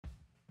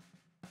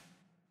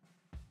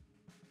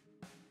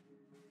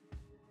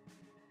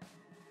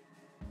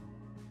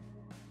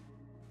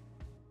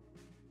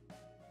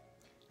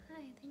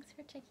Hi, thanks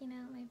for checking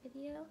out my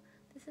video.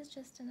 This is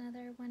just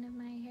another one of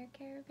my hair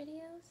care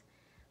videos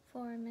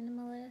for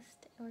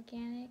minimalist,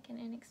 organic, and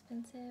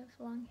inexpensive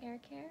long hair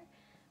care.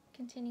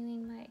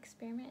 Continuing my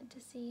experiment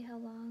to see how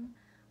long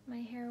my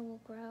hair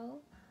will grow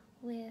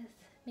with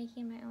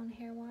making my own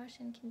hair wash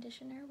and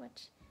conditioner,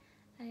 which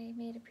I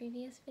made a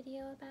previous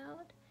video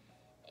about,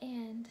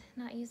 and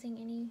not using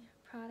any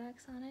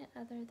products on it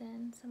other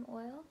than some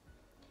oil.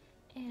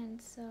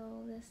 And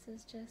so this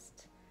is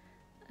just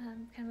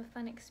kind of a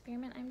fun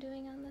experiment I'm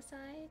doing on the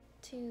side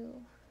to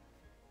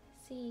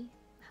see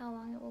how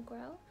long it will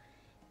grow.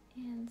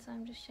 And so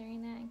I'm just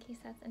sharing that in case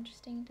that's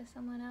interesting to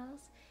someone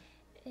else.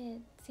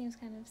 It seems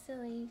kind of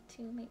silly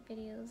to make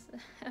videos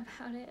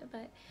about it,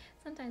 but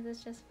sometimes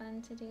it's just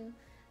fun to do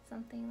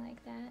something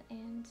like that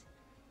and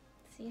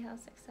see how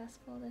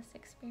successful this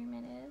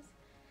experiment is.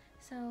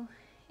 So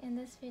in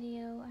this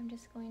video, I'm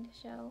just going to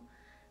show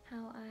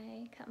how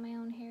I cut my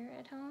own hair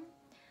at home.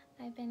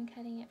 I've been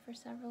cutting it for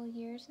several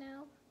years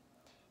now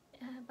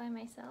by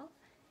myself,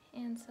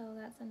 and so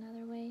that's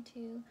another way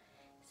to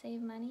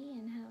save money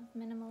and have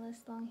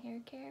minimalist long hair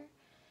care.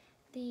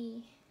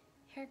 The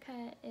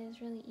haircut is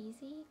really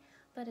easy,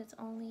 but it's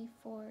only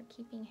for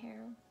keeping hair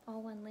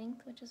all one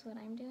length, which is what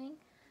I'm doing,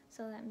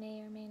 so that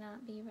may or may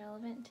not be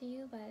relevant to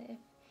you. But if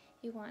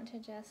you want to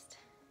just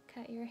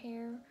cut your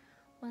hair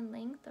one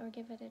length or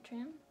give it a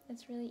trim,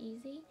 it's really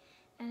easy,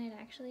 and it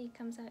actually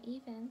comes out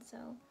even, so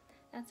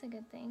that's a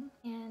good thing.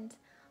 And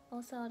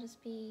also I'll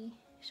just be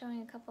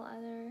showing a couple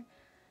other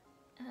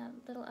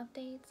little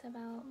updates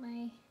about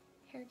my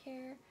hair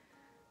care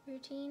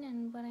routine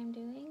and what I'm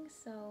doing,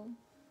 so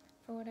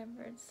for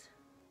whatever it's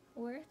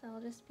worth,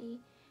 I'll just be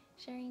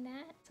sharing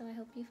that. So I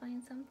hope you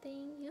find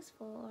something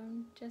useful, or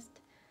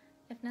just,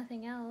 if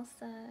nothing else,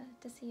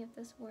 to see if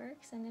this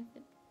works, and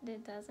if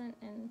it doesn't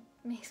and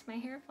makes my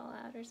hair fall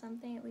out or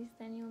something, at least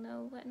then you'll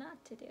know what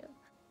not to do.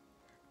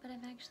 But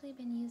I've actually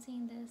been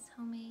using this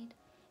homemade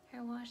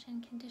hair wash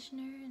and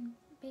conditioner and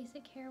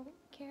basic hair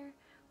care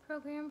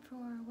program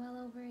for well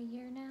over a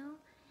year now,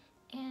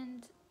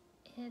 and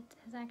it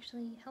has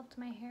actually helped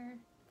my hair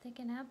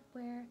thicken up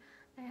where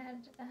I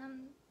had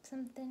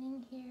some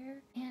thinning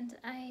here. And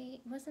I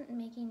wasn't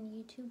making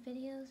YouTube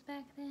videos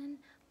back then,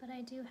 but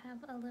I do have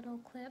a little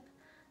clip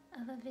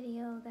of a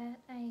video that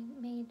I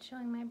made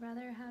showing my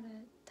brother how to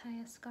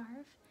tie a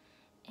scarf,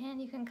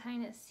 and you can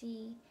kind of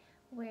see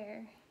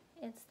where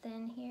it's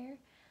thin here,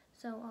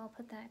 so I'll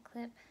put that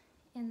clip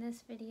in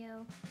this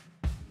video.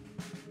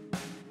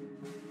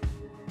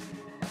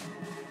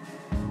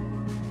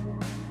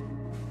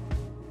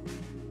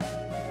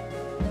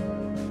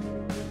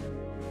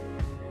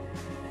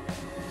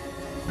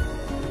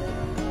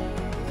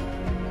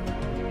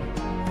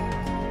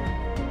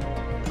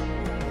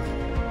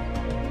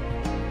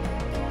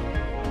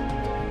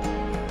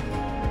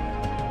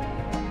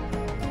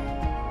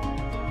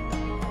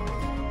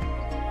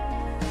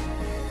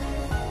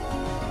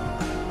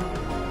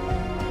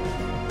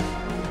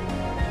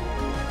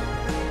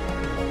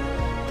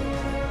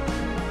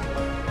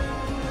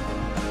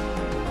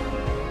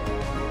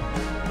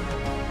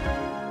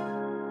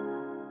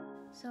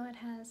 So it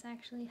has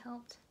actually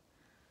helped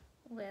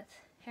with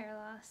hair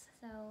loss,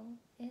 so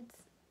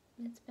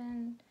it's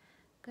been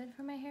good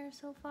for my hair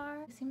so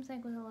far. It seems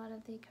like with a lot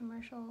of the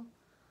commercial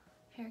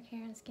hair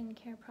care and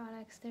skincare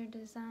products, they're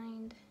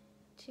designed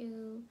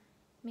to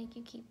make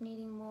you keep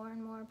needing more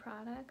and more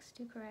products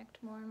to correct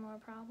more and more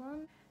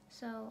problems.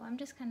 So I'm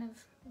just kind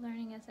of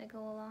learning as I go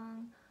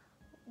along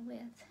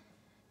with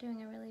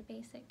doing a really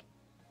basic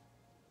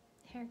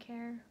hair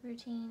care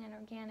routine and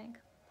organic,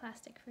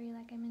 plastic free,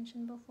 like I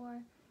mentioned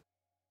before.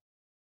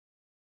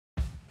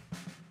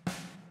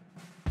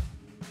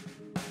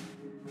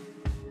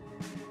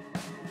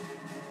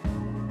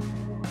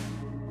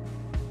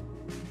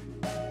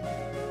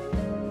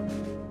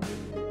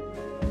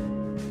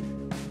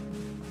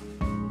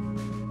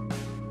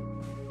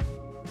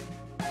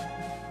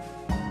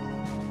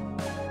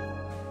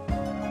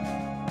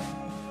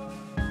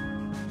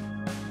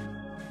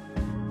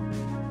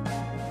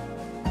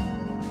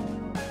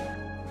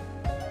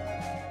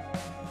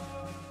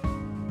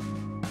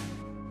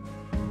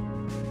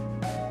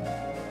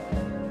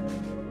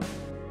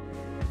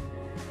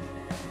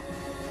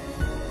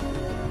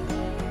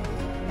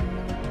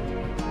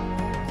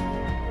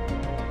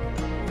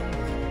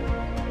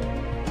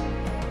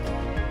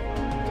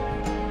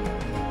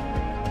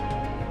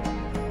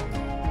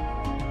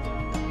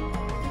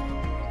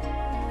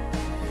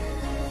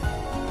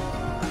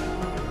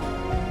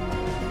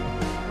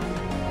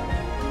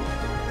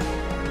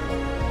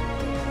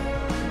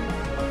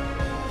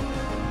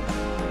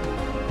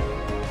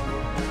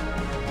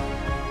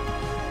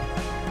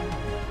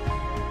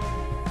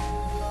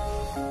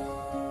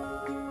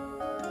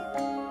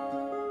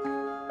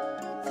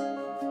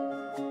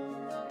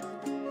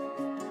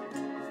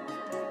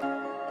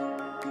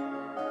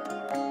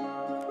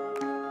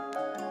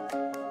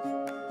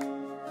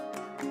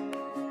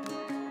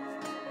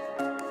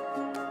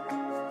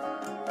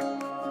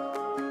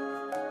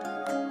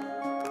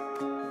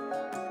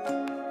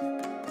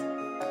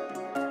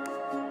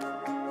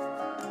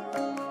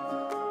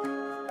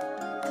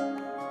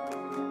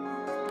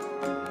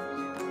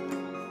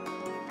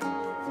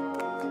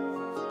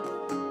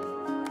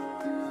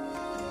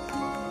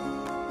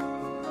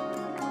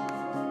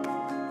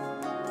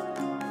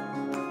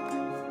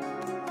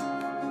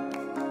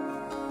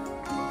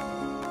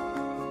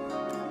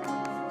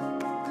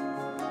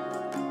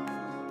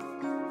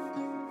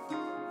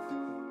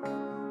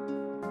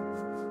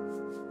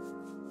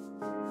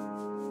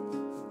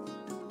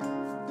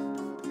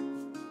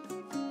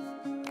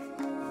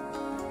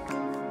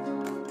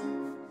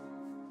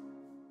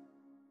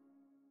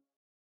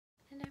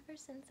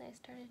 since I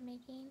started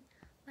making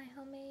my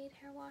homemade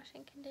hair wash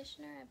and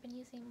conditioner. I've been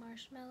using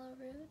marshmallow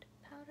root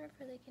powder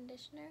for the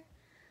conditioner,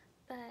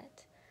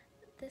 but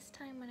this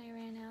time when I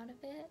ran out of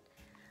it,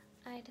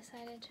 I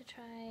decided to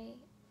try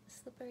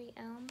slippery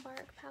elm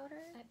bark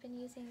powder. I've been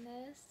using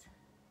this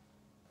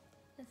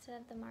instead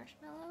of the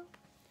marshmallow,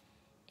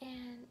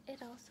 and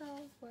it also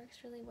works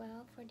really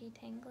well for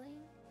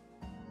detangling.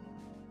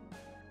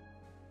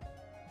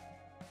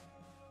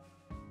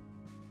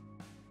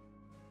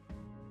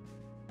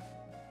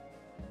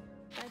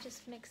 I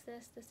just mix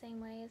this the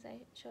same way as I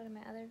showed in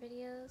my other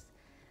videos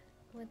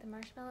with the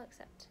marshmallow,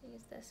 except to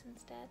use this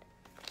instead.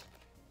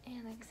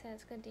 And like I said,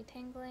 it's good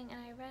detangling,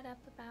 and I read up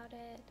about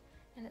it,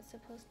 and it's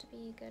supposed to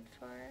be good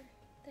for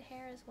the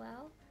hair as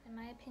well. In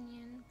my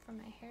opinion, for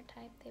my hair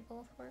type, they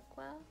both work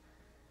well,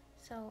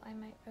 so I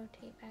might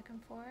rotate back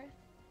and forth.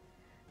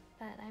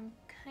 But I'm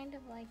kind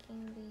of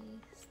liking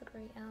the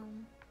slippery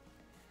elm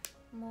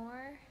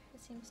more.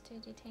 It seems to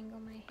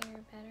detangle my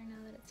hair better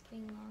now that it's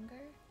getting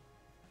longer,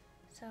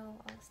 so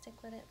I'll stick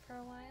with it for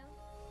a while.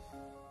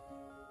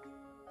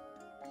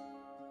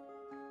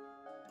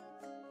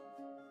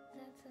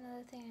 That's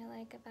another thing I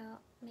like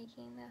about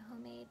making the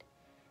homemade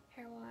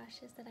hair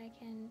wash, is that I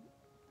can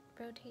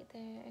rotate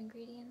the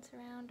ingredients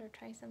around or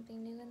try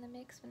something new in the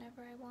mix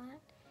whenever I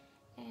want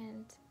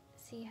and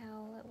see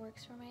how it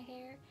works for my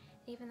hair.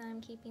 Even though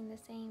I'm keeping the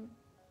same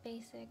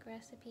basic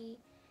recipe,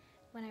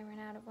 when I run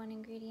out of one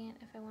ingredient,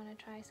 if I want to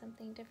try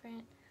something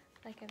different,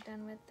 like I've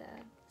done with the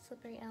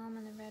slippery elm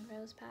and the red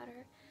rose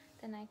powder,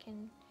 then I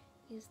can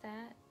use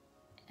that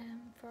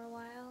for a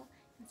while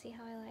and see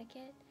how I like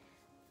it.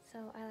 So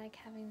I like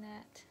having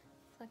that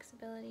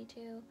flexibility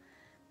too,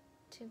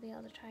 to be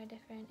able to try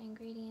different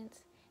ingredients.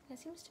 And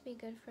it seems to be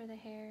good for the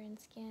hair and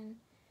skin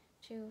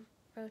to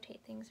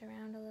rotate things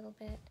around a little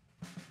bit.